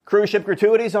Cruise ship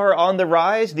gratuities are on the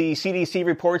rise. The CDC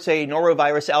reports a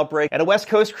norovirus outbreak at a West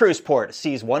Coast cruise port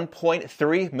sees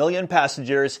 1.3 million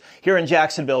passengers. Here in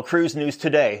Jacksonville, Cruise News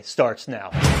Today starts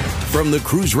now. From the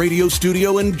Cruise Radio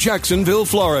studio in Jacksonville,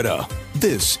 Florida,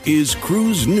 this is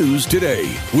Cruise News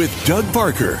Today with Doug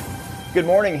Parker. Good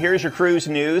morning. Here's your cruise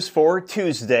news for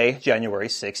Tuesday, January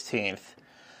 16th.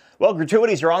 Well,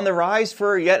 gratuities are on the rise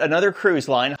for yet another cruise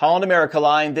line. Holland America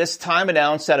Line this time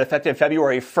announced that effective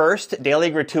February 1st, daily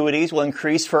gratuities will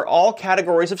increase for all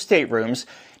categories of staterooms.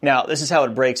 Now, this is how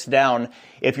it breaks down.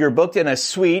 If you're booked in a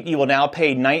suite, you will now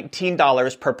pay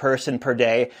 $19 per person per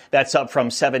day. That's up from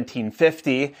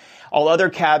 $17.50. All other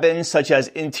cabins, such as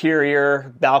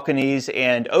interior, balconies,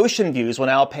 and ocean views, will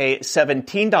now pay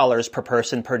 $17 per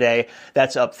person per day.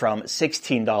 That's up from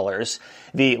 $16.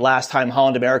 The last time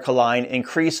Holland America Line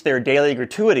increased their daily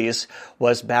gratuities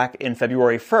was back in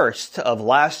February 1st of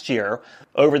last year.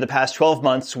 Over the past 12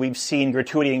 months, we've seen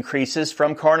gratuity increases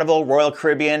from Carnival, Royal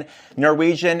Caribbean,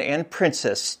 Norwegian, and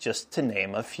Princess, just to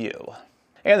name a few.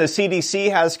 And the CDC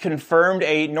has confirmed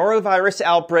a norovirus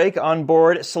outbreak on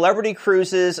board Celebrity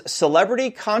Cruises'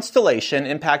 Celebrity Constellation,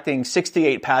 impacting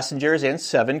 68 passengers and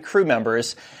 7 crew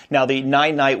members. Now, the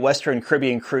 9-night Western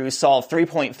Caribbean cruise saw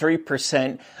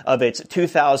 3.3% of its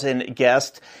 2,000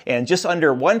 guests and just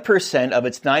under 1% of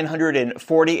its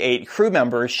 948 crew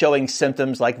members showing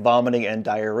symptoms like vomiting and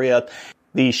diarrhea.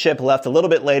 The ship left a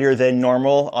little bit later than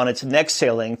normal on its next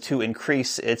sailing to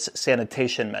increase its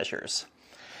sanitation measures.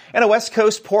 And a West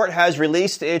Coast port has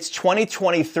released its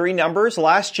 2023 numbers.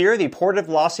 Last year, the Port of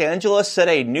Los Angeles set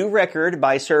a new record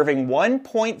by serving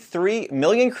 1.3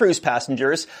 million cruise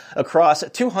passengers across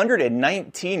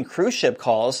 219 cruise ship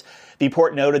calls. The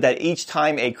port noted that each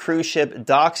time a cruise ship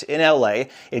docks in LA,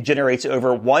 it generates over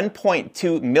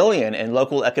 $1.2 million in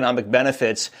local economic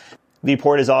benefits. The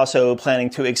port is also planning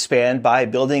to expand by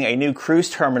building a new cruise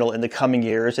terminal in the coming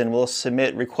years and will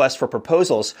submit requests for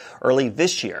proposals early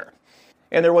this year.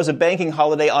 And there was a banking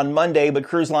holiday on Monday, but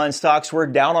cruise line stocks were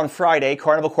down on Friday.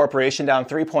 Carnival Corporation down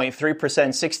 3.3%,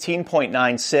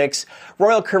 16.96.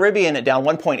 Royal Caribbean down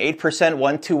 1.8%,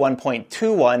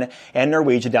 121.21. And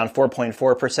Norwegian down 4.4%,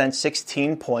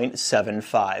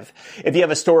 16.75. If you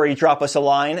have a story, drop us a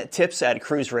line,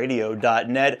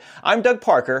 tips@cruiseradio.net. I'm Doug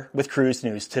Parker with Cruise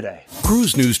News Today.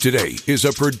 Cruise News Today is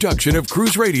a production of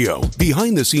Cruise Radio.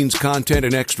 Behind-the-scenes content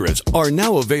and extras are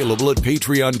now available at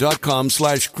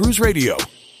patreon.com/cruiseradio.